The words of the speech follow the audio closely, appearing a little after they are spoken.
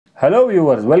Hello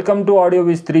viewers, welcome to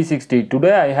AudioViz 360.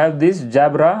 Today I have this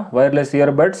JABRA wireless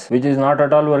earbuds which is not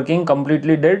at all working,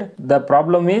 completely dead. The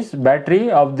problem is battery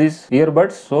of this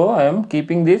earbuds, so I am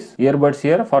keeping this earbuds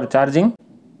here for charging.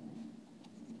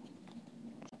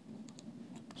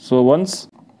 So once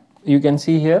you can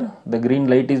see here the green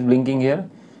light is blinking here,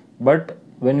 but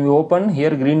when we open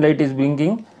here green light is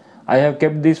blinking. I have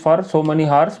kept this for so many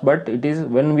hours, but it is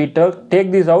when we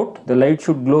take this out, the light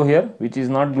should glow here, which is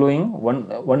not glowing.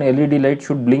 One LED light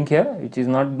should blink here, which is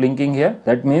not blinking here.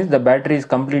 That means the battery is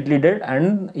completely dead,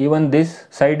 and even this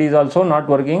side is also not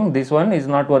working. This one is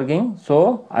not working.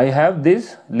 So I have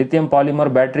this lithium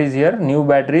polymer batteries here, new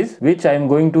batteries, which I am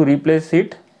going to replace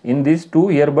it in these two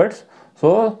earbuds.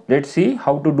 So let's see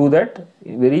how to do that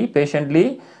very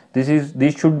patiently. This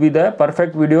should be the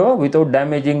perfect video without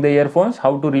damaging the earphones,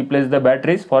 how to replace the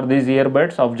batteries for these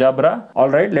earbuds of JABRA.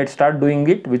 Alright, let's start doing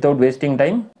it without wasting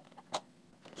time.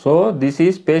 So this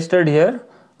is pasted here.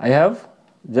 I have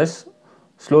just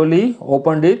slowly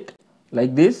opened it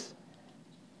like this.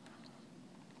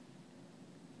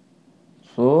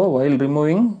 So while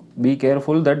removing, be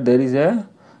careful that there is a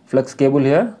flex cable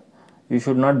here. You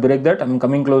should not break that. I am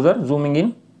coming closer, zooming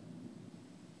in.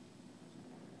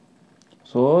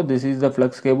 So this is the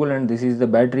flux cable and this is the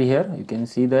battery here. You can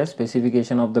see the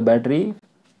specification of the battery.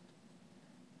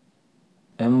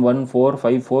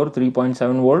 M1454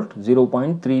 3.7 volt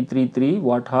 0.333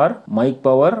 watt hour. Mic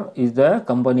power is the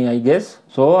company, I guess.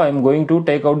 So I am going to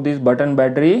take out this button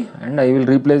battery and I will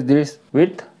replace this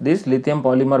with this lithium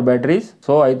polymer batteries.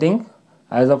 So I think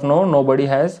as of now nobody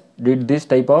has did this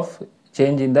type of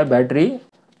change in the battery.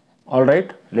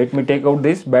 Alright, let me take out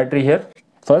this battery here.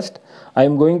 First, I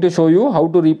am going to show you how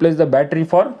to replace the battery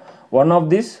for one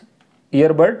of this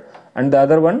earbud, and the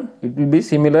other one it will be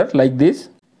similar like this.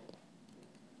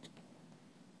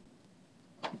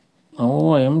 Now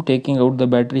I am taking out the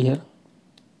battery here.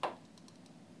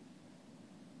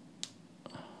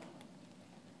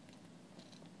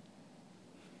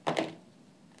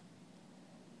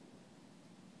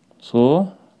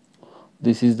 So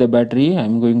this is the battery. I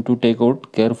am going to take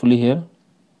out carefully here.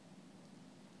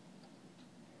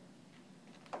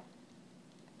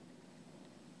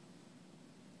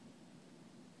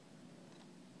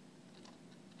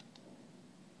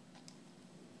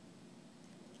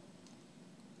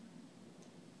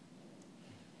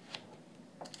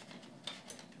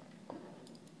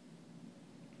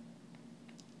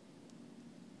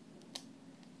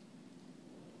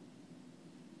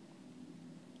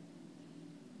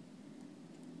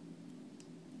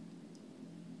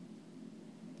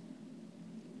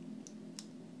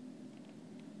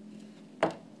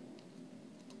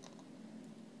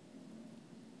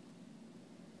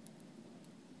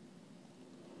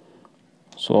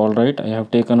 So alright, I have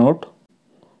taken out.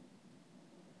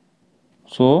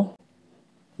 So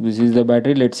this is the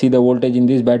battery. Let's see the voltage in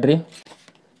this battery.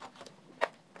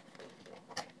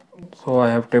 So I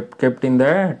have kept in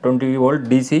the 20 volt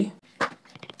DC,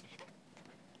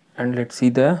 and let's see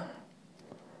the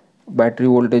battery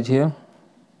voltage here.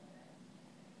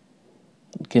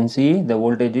 You can see the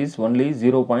voltage is only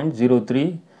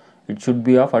 0.03. It should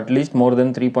be of at least more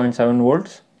than 3.7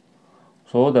 volts.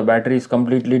 So the battery is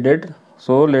completely dead.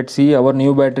 So let's see our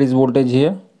new battery's voltage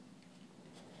here.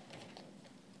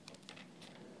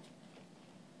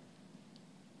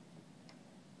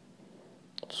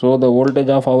 So the voltage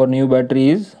of our new battery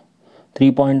is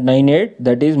 3.98,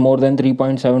 that is more than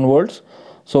 3.7 volts.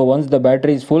 So once the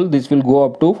battery is full, this will go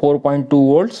up to 4.2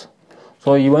 volts.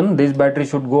 So even this battery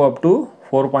should go up to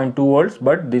 4.2 volts,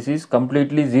 but this is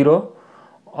completely zero,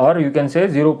 or you can say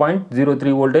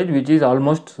 0.03 voltage, which is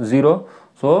almost zero.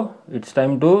 So it's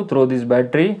time to throw this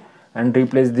battery and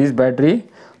replace this battery.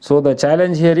 So the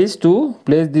challenge here is to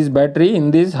place this battery in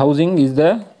this housing is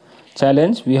the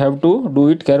challenge. We have to do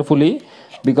it carefully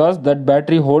because that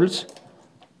battery holds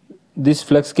this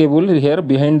flex cable here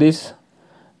behind this.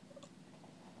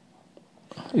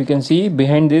 You can see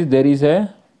behind this there is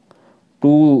a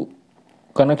two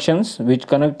connections which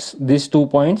connects these 2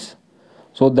 points.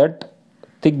 So that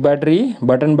thick battery,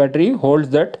 button battery, holds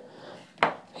that.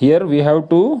 Here we have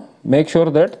to make sure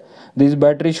that this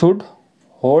battery should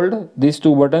hold these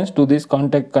two buttons to these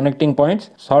connecting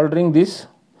points, soldering this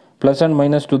plus and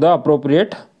minus to the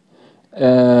appropriate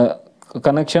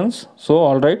connections. So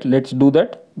alright, let's do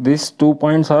that. These 2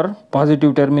 points are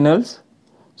positive terminals,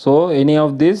 so any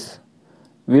of this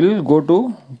will go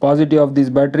to positive of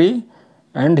this battery,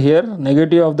 and here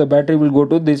negative of the battery will go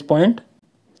to this point.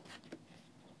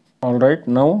 Alright,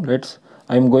 now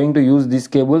I am going to use this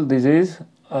cable. This is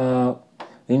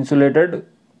insulated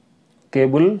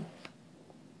cable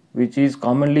which is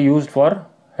commonly used for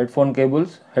headphone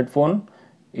cables, headphone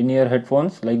in-ear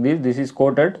headphones like this is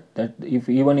coated, that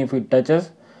even if it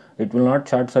touches it will not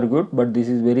short circuit, but this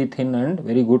is very thin and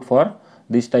very good for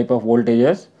this type of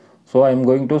voltages. So I am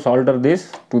going to solder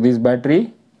this to this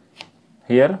battery.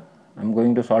 Here I am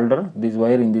going to solder this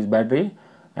wire in this battery,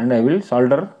 and I will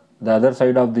solder the other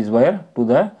side of this wire to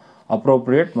the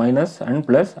appropriate minus and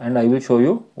plus, and I will show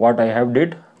you what I have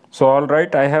did. So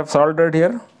alright, I have soldered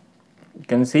here, you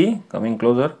can see, coming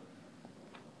closer.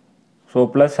 So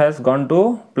plus has gone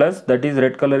to plus, that is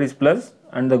red color is plus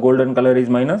and the golden color is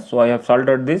minus. So I have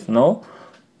soldered this. Now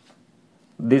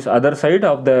this other side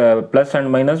of the plus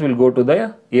and minus will go to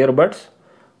the earbuds.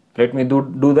 Let me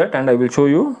do that, and I will show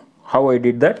you how I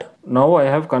did that. Now I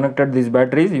have connected these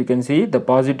batteries. You can see the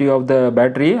positive of the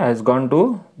battery has gone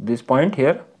to this point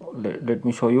here. Let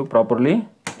me show you properly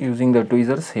using the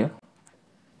tweezers here.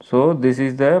 So this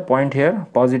is the point here,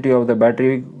 positive of the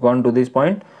battery gone to this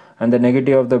point and the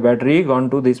negative of the battery gone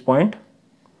to this point.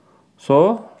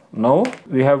 So now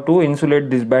we have to insulate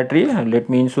this battery, and let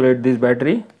me insulate this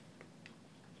battery.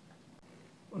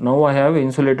 Now I have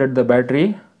insulated the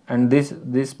battery, and this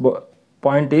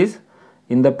point is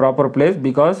in the proper place,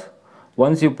 because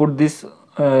once you put this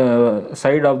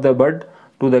side of the bud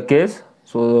to the case,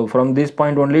 so from this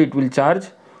point only it will charge,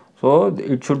 so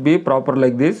it should be proper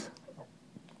like this.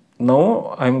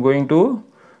 Now I am going to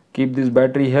keep this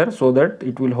battery here so that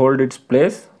it will hold its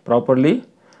place properly,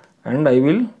 and I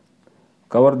will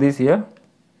cover this here.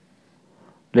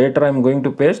 Later I am going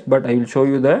to paste, but I will show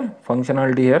you the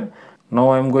functionality here. Now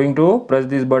I am going to press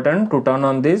this button to turn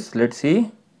on this. Let's see,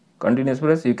 continuous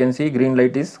press. You can see green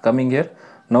light is coming here.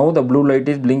 Now the blue light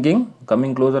is blinking,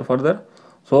 coming closer further.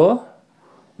 So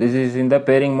this is in the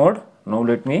pairing mode. Now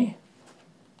let me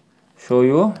show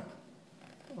you.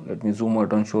 Let me zoom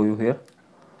out and show you here.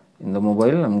 In the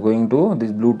mobile, I am going to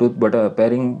this Bluetooth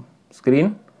pairing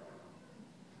screen.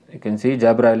 You can see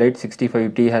JABRA Lite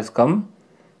 65T has come.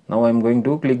 Now I am going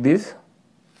to click this.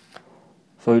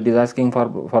 So it is asking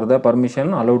for the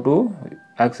permission, allow to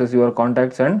access your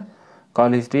contacts and call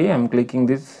history. I am clicking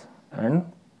this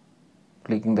and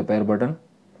clicking the pair button.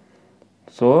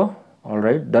 So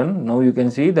alright, done. Now you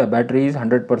can see the battery is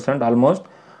 100% almost.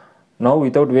 Now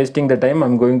without wasting the time, I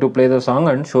am going to play the song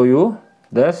and show you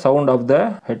the sound of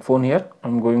the headphone here. I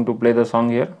am going to play the song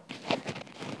here.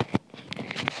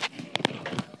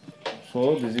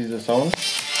 So this is the sound.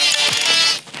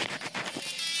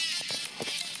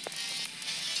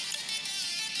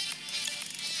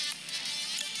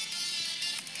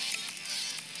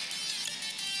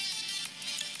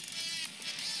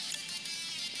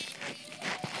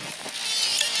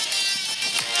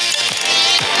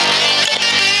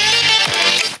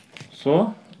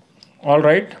 So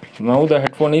alright, now the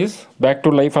headphone is back to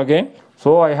life again.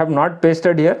 So I have not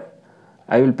pasted here,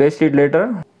 I will paste it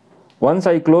later. Once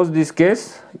I close this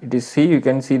case, it is, see, you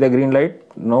can see the green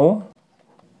light. Now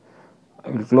I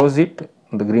will close it,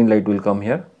 the green light will come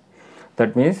here.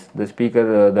 That means the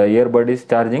speaker, the earbud is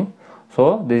charging.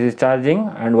 So this is charging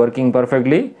and working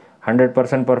perfectly,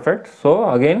 100% perfect. So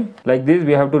again, like this,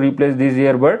 we have to replace these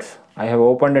earbuds. I have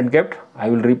opened and kept. I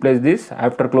will replace this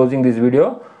after closing this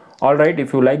video. Alright,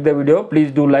 if you like the video,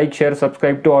 please do like, share,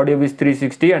 subscribe to AudioViz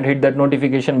 360 and hit that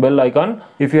notification bell icon.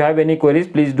 If you have any queries,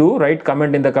 please do write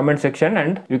comment in the comment section,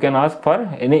 and you can ask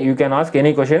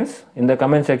any questions in the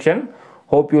comment section.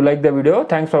 Hope you like the video.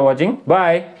 Thanks for watching.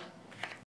 Bye.